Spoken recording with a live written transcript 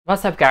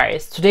What's up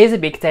guys? Today is a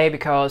big day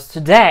because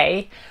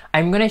today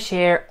I'm gonna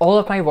share all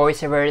of my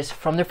voiceovers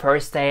from the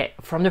first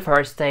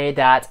day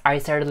that I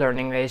started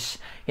learning English,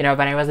 when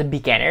I was a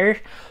beginner.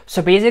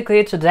 So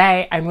basically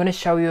today I'm gonna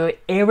show you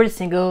every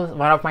single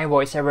one of my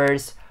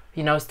voiceovers,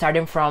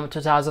 starting from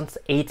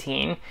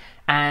 2018,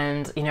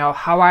 and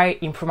how I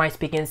improve my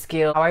speaking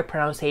skill, how my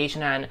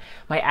pronunciation and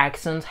my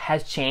accent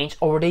has changed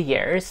over the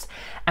years.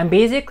 And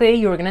basically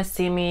you're gonna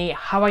see me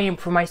how I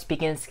improve my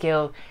speaking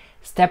skill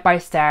step by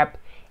step,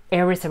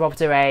 every step of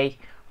the way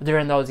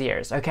during those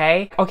years.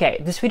 Okay,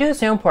 this video is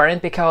so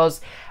important because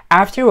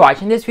after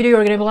watching this video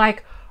you're gonna be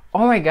like,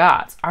 oh my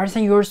god,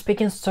 Arsen, you're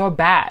speaking so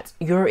bad,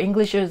 your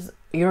English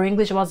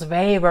was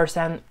way worse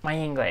than my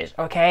English.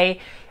 Okay,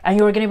 and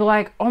you're gonna be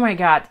like, oh my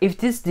god, if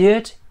this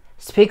dude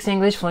speaks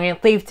English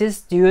fluently, if this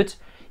dude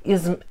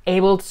is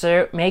able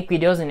to make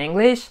videos in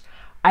English,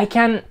 I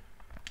can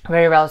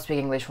very well speak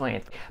English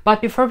fluently.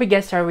 But before we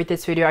get started with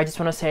this video, I just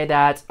want to say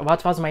that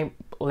what was my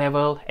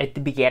level at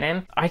the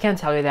beginning. I can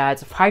tell you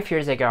that 5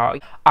 years ago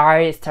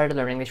I started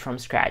learning English from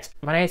scratch.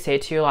 When I say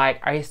to you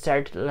like I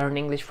started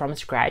learning English from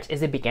scratch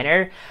as a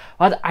beginner,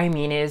 what I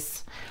mean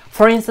is,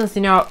 for instance,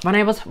 when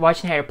I was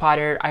watching Harry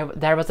Potter,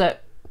 there was a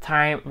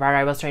time where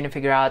I was trying to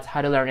figure out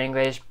how to learn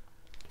English.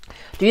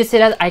 Do you see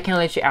that I can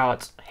let you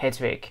out,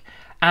 Hedwig?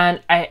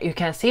 And you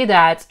can see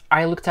that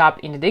I looked up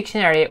in the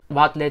dictionary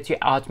what let you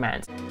out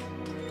meant.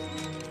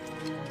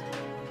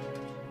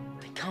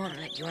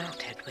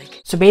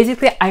 So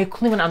basically I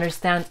couldn't even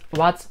understand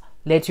what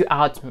let you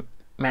out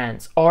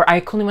meant, or I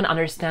couldn't even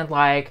understand,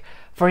 like,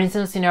 for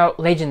instance,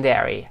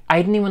 legendary.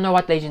 I didn't even know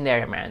what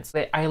legendary meant.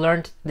 I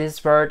learned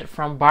this word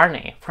from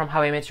Barney, from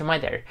How I Met Your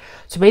Mother.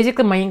 So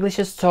basically my English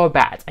is so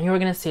bad, and you're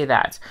gonna see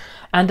that.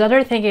 And the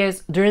other thing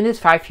is, during these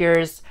 5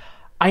 years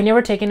I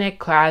never taken a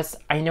class,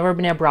 I never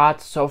been abroad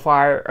so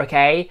far,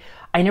 okay?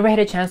 I never had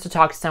a chance to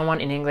talk to someone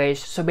in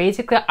English, so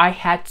basically I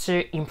had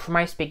to improve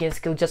my speaking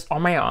skill just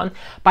on my own.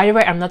 By the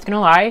way, I'm not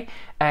gonna lie,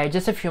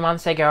 just a few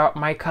months ago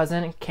my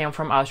cousin came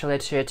from Australia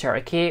to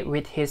Turkey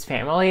with his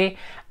family,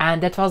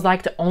 and that was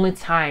like the only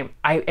time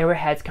I ever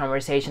had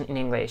conversation in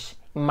English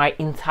in my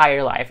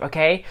entire life.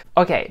 Okay,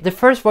 the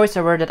first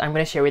voiceover that I'm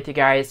gonna share with you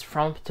guys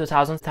from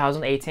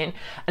 2018,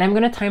 and I'm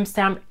gonna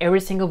timestamp every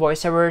single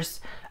voiceovers.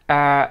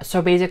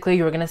 So basically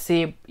you're gonna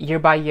see year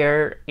by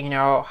year,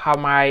 how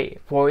my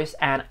voice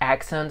and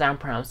accent and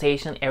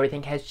pronunciation,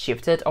 everything has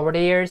shifted over the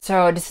years.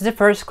 So this is the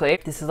first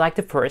clip. This is like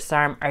the first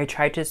time I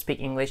tried to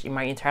speak English in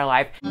my entire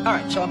life.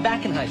 Alright, so I'm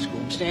back in high school.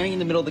 I'm standing in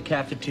the middle of the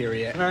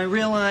cafeteria and I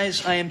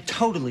realize I am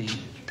totally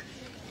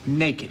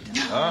naked.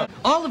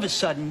 All of a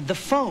sudden, the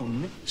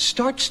phone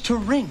starts to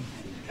ring.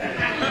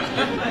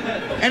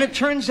 And it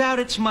turns out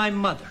it's my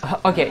mother.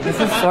 Okay, this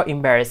is so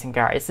embarrassing,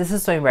 guys. This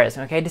is so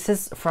embarrassing. Okay, this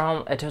is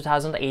from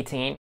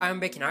 2018. I'm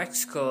back in high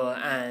school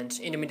and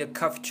in the middle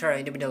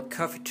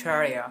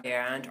cafeteria,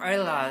 and I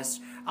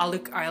realized I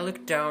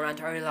looked down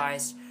and I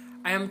realized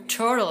I am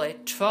totally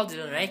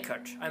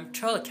naked.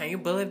 Can you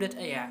believe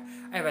that? Yeah,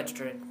 I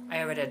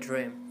had a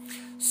dream.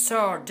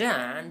 So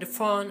then the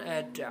phone,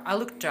 I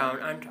looked down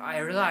and I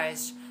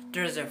realized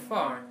there's a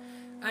phone.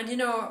 And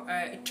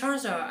it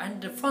turns out, and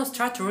the phone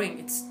starts to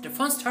ring.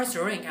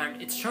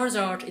 And it turns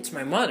out it's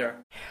my mother.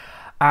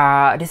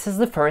 This is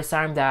the first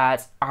time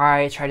that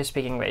I try to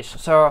speak English.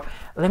 So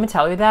let me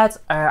tell you that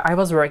I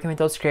was working with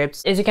those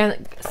scripts. As you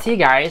can see,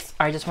 guys,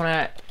 I just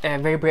wanna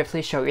very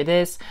briefly show you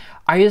this.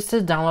 I used to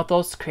download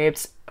those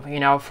scripts,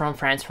 from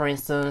friends, for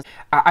instance.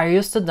 I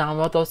used to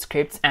download those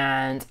scripts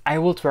and I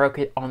would work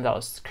on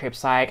those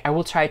scripts. Like, I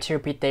will try to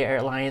repeat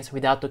their lines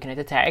without looking at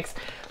the text.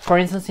 For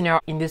instance,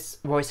 in this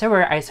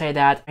voiceover, I say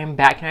that I'm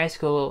back in high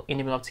school in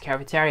the middle of the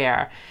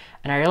cafeteria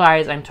and I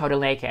realize I'm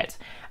totally naked.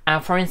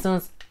 And for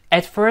instance,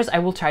 at first I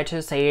will try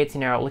to say it,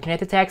 looking at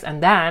the text,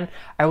 and then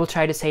I will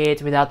try to say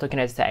it without looking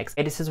at the text.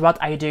 And this is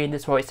what I do in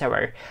this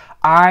voiceover.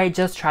 I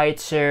just try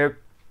to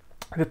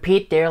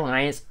repeat their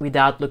lines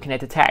without looking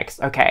at the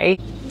text, okay?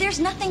 There's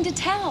nothing to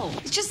tell.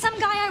 It's just some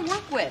guy I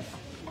work with.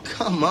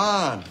 Come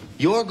on.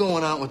 You're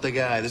going out with the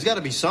guy. There's got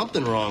to be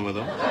something wrong with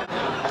him.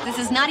 This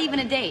is not even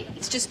a date.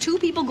 It's just two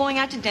people going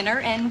out to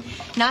dinner and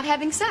not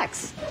having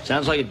sex.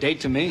 Sounds like a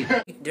date to me.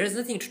 There's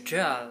nothing to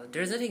tell.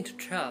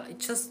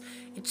 It's just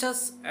a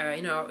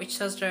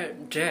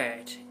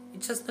date.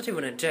 It's just not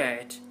even a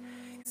date.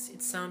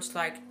 It sounds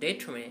like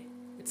date to me.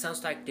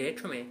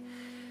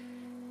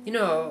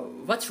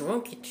 What's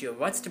wrong with you?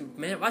 What's the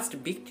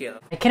big deal?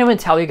 I can't even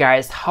tell you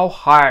guys how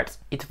hard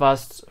it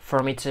was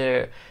for me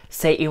to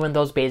say even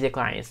those basic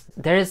lines.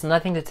 There is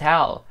nothing to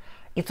tell.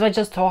 It was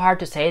just so hard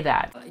to say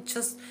that. It's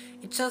just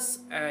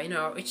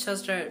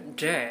a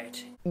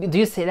date. Do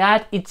you see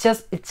that? It's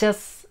just a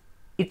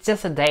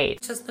date.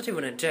 It's just not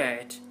even a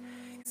date.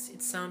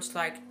 It sounds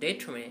like date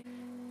to me.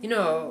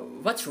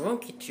 What's wrong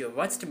with you?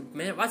 What's the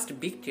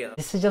big deal?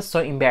 This is just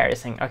so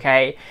embarrassing,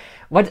 okay?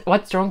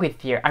 What's wrong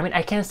with you? I mean,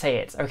 I can't say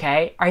it,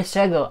 okay? I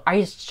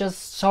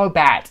just so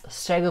bad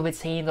struggle with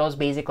saying those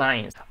basic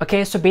lines.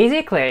 Okay, so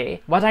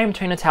basically, what I'm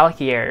trying to tell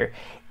here,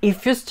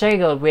 if you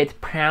struggle with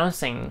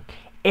pronouncing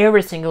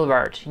every single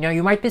word,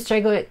 you might be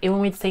struggling even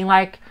with saying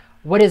like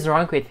What is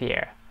wrong with you?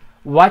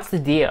 What's the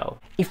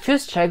deal? If you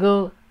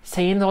struggle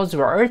saying those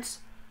words,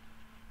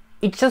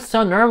 it's just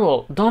so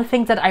normal. Don't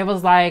think that I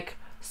was like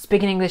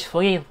speaking English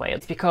fluently.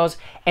 It's because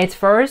at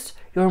first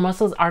your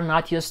muscles are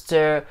not used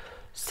to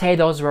say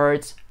those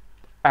words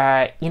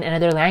in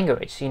another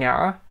language, you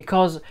know?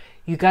 Because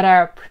you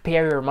gotta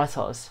prepare your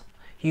muscles.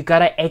 You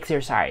gotta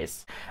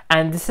exercise.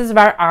 And this is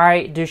where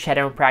I do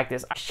shadowing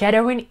practice.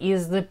 Shadowing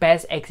is the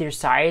best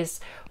exercise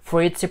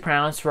for you to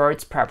pronounce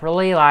words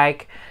properly.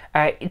 Like,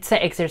 it's an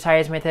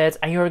exercise method,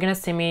 and you're gonna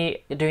see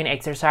me doing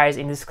exercise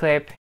in this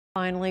clip.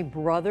 Finally,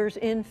 brothers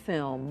in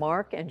film,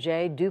 Mark and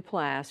Jay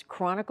Duplass,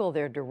 chronicle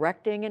their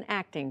directing and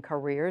acting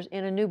careers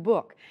in a new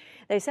book.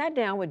 They sat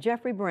down with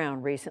Jeffrey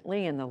Brown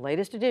recently in the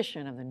latest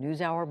edition of the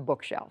NewsHour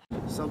bookshelf.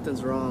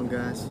 Something's wrong,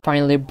 guys.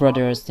 Finally,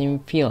 brothers in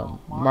film,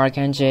 Mark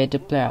and Jay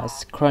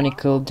Duplass,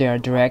 chronicle their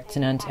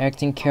directing and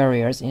acting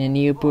careers in a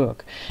new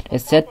book. They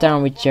sat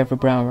down with Jeffrey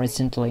Brown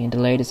recently in the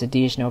latest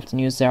edition of the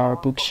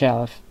NewsHour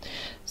bookshelf.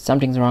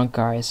 Something's wrong,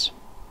 guys.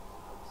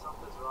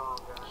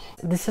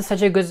 This is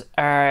such a good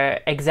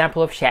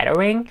example of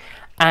shadowing,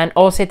 and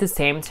also at the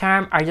same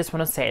time I just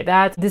want to say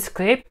that this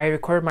clip I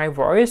record my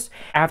voice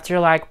after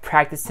like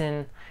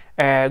practicing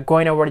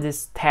going over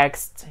this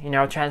text, you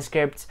know,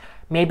 transcript,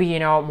 maybe, you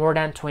know, more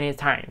than 20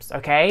 times,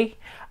 okay?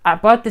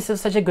 But this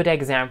is such a good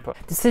example.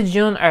 This is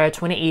June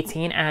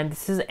 2018, and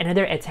this is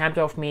another attempt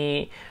of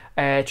me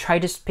try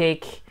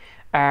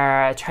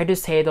to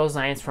say those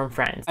lines from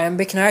Friends. I'm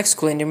back in high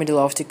school in the middle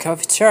of the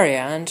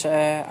cafeteria, and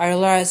I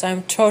realize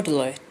I'm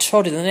totally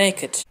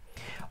naked.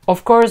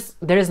 Of course,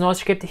 there is no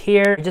script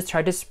here. I just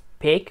try to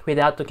speak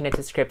without looking at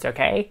the script,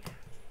 okay?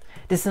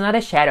 This is not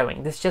a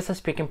shadowing, this is just a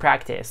speaking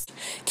practice.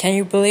 Can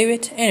you believe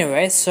it?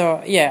 Anyway,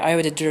 so yeah, I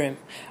had a dream.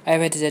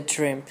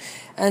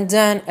 And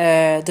then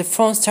the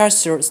phone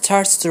starts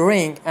to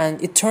ring,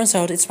 and it turns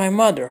out it's my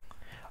mother.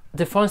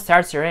 The phone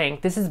starts to ring.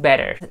 This is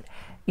better.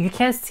 You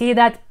can see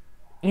that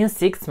in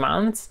 6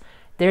 months,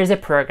 there is a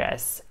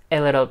progress, a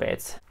little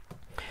bit.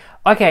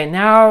 Okay,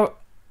 now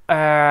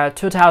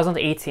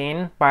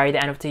 2018, by the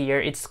end of the year,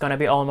 it's gonna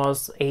be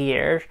almost a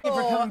year. Thank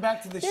you for coming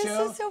back to the show.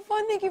 This is so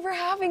fun. Thank you for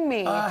having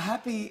me.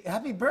 Happy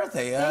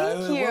birthday.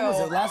 Thank you. When was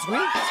it, last week?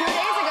 2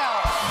 days ago.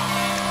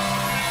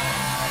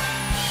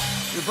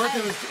 Your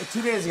birthday was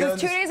 2 days ago. It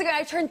was 2 days ago.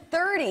 I turned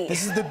 30.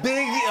 This is the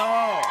big,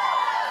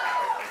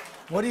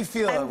 What do you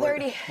feel? I'm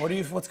 30.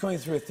 What's going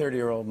through a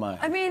 30-year-old mind?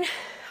 I mean,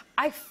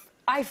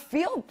 I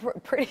feel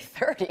pretty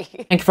 30.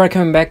 Thank you for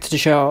coming back to the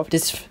show.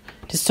 This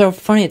is so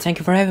funny. Thank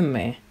you for having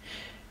me.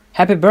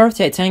 Happy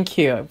birthday, thank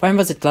you. When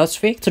was it,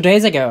 last week? 2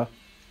 days ago.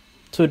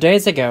 2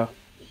 days ago.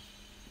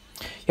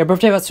 Your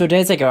birthday was 2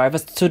 days ago. I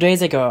was 2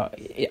 days ago.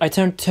 I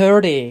turned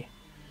 30.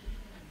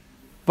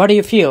 What do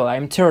you feel?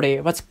 I'm 30.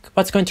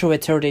 What's going through a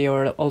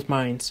 30-year-old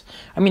mind?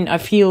 I mean, I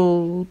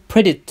feel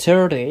pretty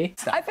 30.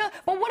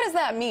 But what does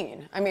that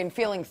mean? I mean,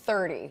 feeling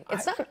 30.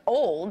 It's not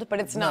old, but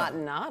it's not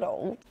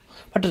old.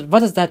 What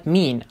does that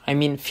mean? I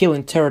mean,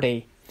 feeling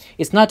 30.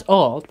 It's not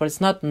old, but it's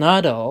not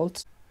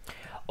old.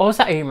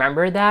 Also, I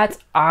remember that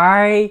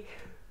I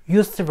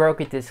used to work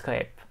with this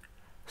clip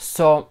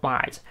so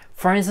much.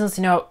 For instance,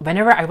 you know,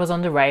 whenever I was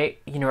on the way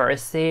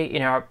university, you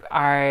know,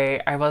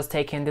 I was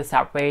taking the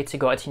subway to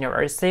go to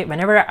university.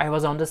 Whenever I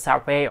was on the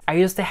subway, I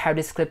used to have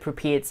this clip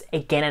repeats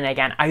again and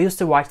again. I used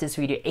to watch this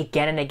video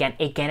again and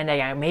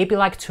again, maybe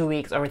like 2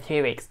 weeks or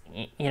 3 weeks,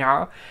 you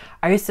know.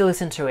 I used to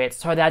listen to it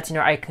so that, you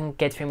know, I can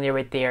get familiar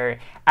with their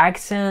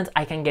accent,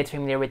 I can get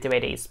familiar with the way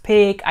they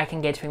speak, I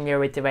can get familiar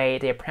with the way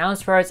they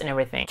pronounce words and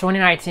everything.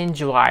 2019,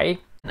 July.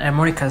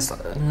 Monica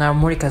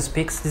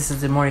speaks. This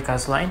is the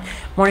Monica's line.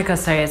 Monica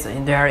says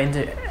they are in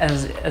the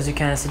as you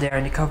can see, they are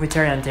in the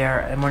cafeteria, and they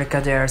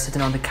are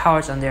sitting on the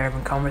couch and they are having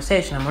a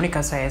conversation. And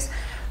Monica says,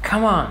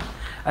 "Come on,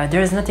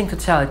 there is nothing to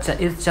tell.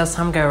 It's just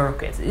some guy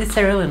work with." It's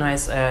a really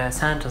nice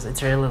sentence.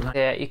 It's really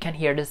nice. You can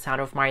hear the sound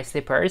of my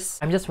slippers.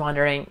 I'm just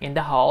wandering in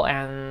the hall,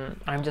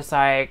 and I'm just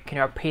like, you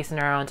know, pacing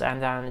around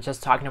and then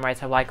just talking to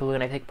myself like a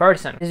lunatic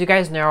person. As you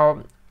guys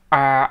know,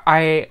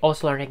 I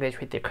also learned English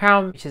with The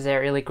Crown, which is a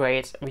really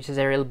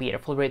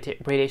beautiful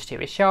British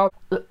TV show.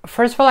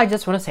 First of all, I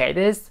just want to say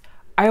this.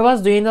 I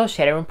was doing those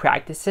shadowing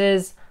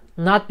practices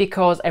not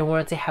because I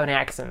wanted to have an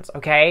accent,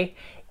 okay?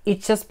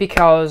 It's just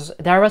because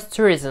there was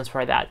 2 reasons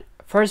for that.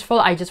 First of all,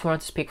 I just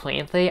wanted to speak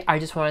fluently. I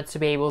just wanted to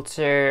be able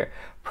to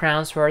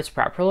pronounce words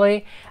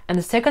properly. And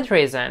the second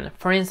reason,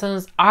 for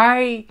instance,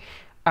 I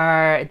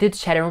did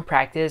shadowing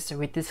practice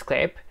with this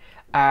clip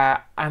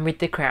and with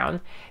The Crown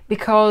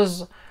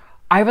because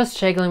I was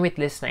struggling with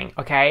listening,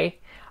 okay?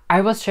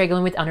 I was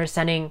struggling with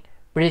understanding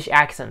British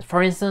accents.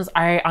 For instance,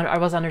 I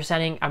was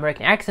understanding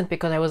American accent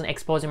because I wasn't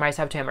exposing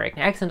myself to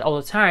American accent all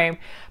the time.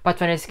 But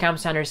when it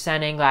comes to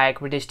understanding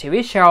like British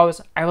TV shows,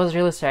 I was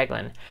really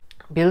struggling.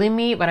 Believe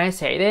me when I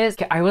say this,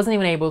 I wasn't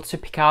even able to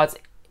pick out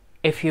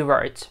a few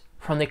words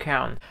from The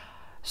Crown.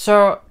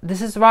 So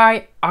this is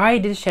why I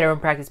did shadowing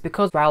practice,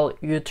 because while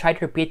you try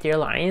to repeat their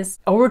lines,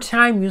 over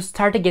time you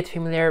start to get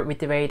familiar with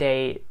the way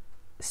they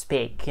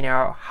speak, you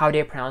know, how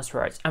they pronounce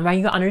words. And when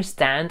you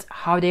understand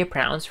how they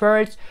pronounce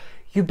words,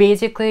 you're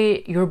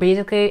basically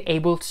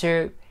able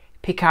to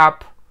pick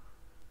up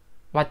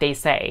what they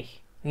say,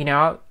 you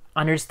know,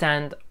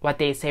 understand what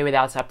they say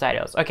without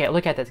subtitles. Okay,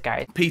 look at this,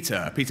 guys.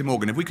 Peter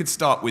Morgan, if we could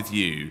start with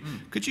you,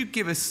 could you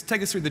take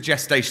us through the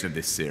gestation of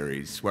this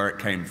series, where it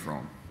came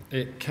from?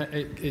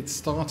 It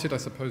started, I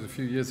suppose, a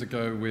few years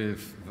ago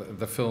with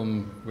the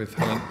film with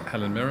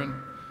Helen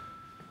Mirren,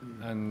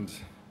 and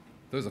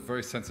those are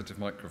very sensitive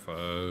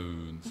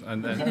microphones.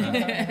 And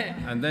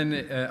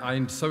then,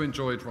 I so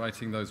enjoyed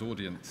writing those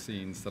audience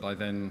scenes that I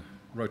then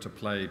wrote a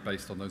play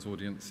based on those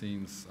audience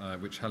scenes,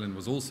 which Helen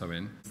was also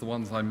in. The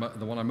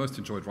one I most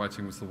enjoyed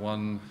writing was the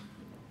one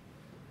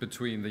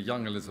between the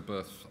young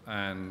Elizabeth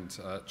and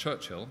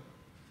Churchill,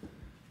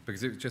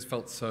 because it just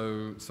felt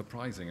so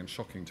surprising and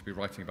shocking to be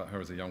writing about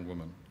her as a young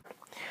woman.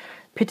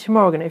 Peter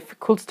Morgan, if we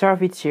could start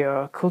with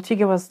you, could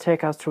you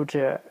take us through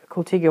the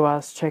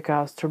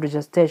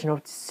gestation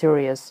of this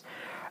series,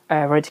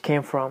 where it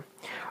came from?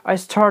 It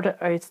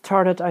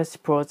started, I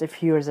suppose, a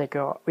few years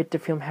ago with the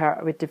film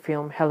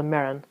Helen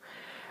Mirren,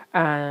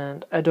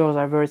 and those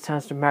are very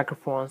sensitive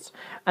microphones.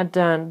 And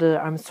then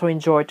I'm so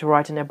enjoyed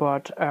writing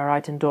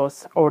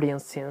those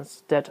audience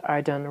scenes that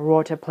I then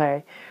wrote a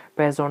play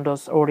based on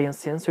those audience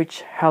scenes,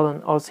 which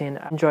Helen also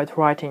enjoyed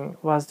writing,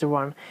 was the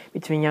one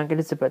between young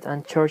Elizabeth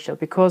and Churchill,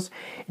 because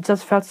it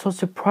just felt so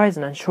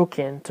surprising and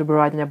shocking to be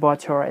writing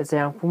about her as a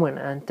young woman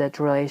and that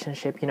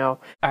relationship, you know.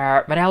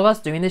 When I was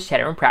doing the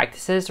shadowing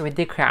practices with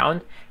The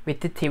Crown,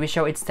 with the TV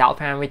show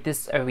itself and with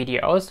these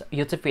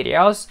YouTube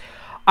videos,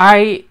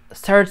 I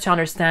started to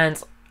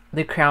understand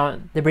The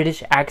Crown, the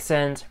British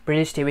accent,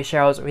 British TV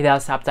shows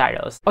without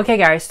subtitles. Okay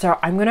guys, so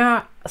I'm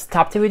gonna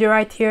stop the video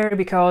right here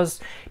because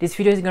this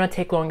video is gonna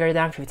take longer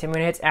than 15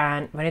 minutes,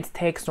 and when it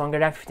takes longer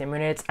than 15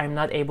 minutes, I'm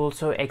not able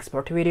to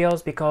export the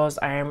videos because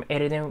I am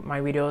editing my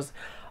videos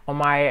on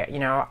my,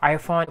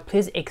 iPhone.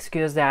 Please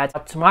excuse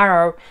that.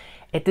 Tomorrow,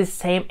 at the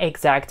same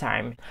exact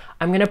time,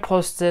 I'm gonna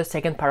post the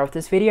second part of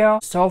this video.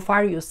 So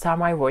far, you saw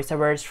my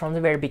voiceovers from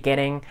the very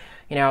beginning,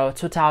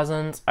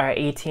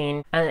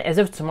 2018, and as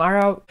of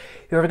tomorrow,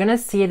 you're gonna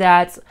see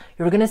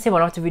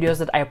one of the videos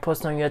that I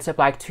posted on YouTube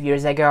like 2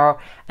 years ago,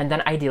 and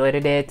then I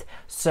deleted it.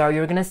 So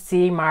you're gonna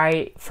see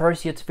my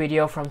first YouTube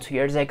video from 2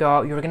 years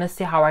ago. You're gonna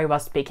see how I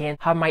was speaking,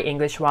 how my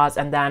English was,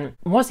 and then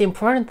most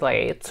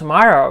importantly,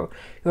 tomorrow,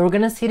 you're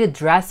gonna see the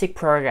drastic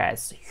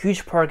progress,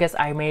 huge progress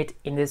I made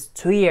in these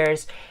 2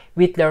 years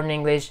with learning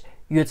English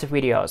YouTube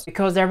videos,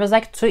 because there was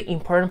like two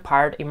important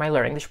parts in my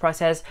learning English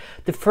process.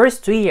 The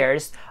first 2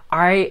 years,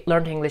 I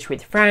learned English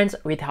with Friends,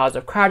 with House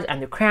of Cards and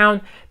The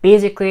Crown.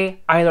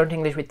 Basically, I learned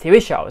English with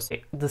TV shows.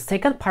 The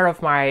second part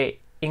of my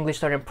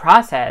English learning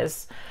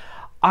process,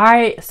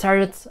 I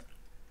started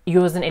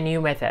using a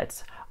new method.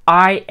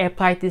 I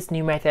applied this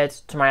new method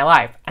to my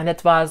life, and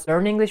that was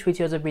learn English with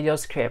YouTube video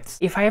scripts.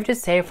 If I have to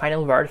say a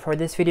final word for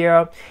this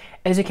video,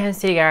 as you can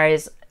see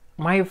guys,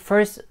 my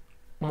first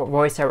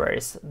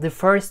voiceovers, the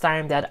first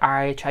time that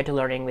I tried to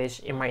learn English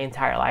in my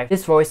entire life.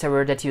 This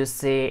voiceover that you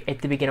see at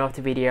the beginning of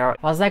the video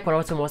was like one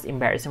of the most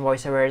embarrassing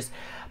voiceovers,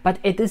 but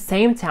at the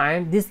same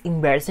time, these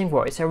embarrassing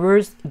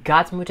voiceovers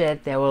got me to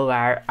that level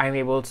where I'm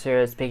able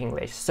to speak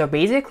English. So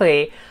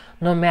basically,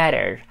 no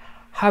matter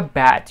how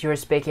bad you're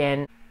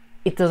speaking,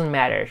 it doesn't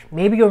matter.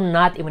 Maybe you're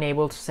not even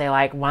able to say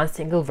like one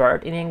single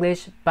word in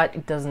English, but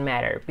it doesn't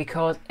matter,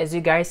 because as you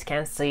guys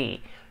can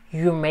see,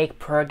 you make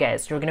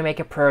progress. You're gonna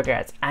make a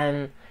progress,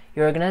 and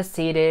you're gonna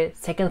see the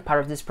second part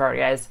of this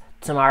progress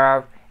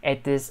tomorrow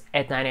at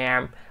 9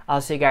 AM.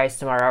 I'll see you guys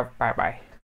tomorrow. Bye bye.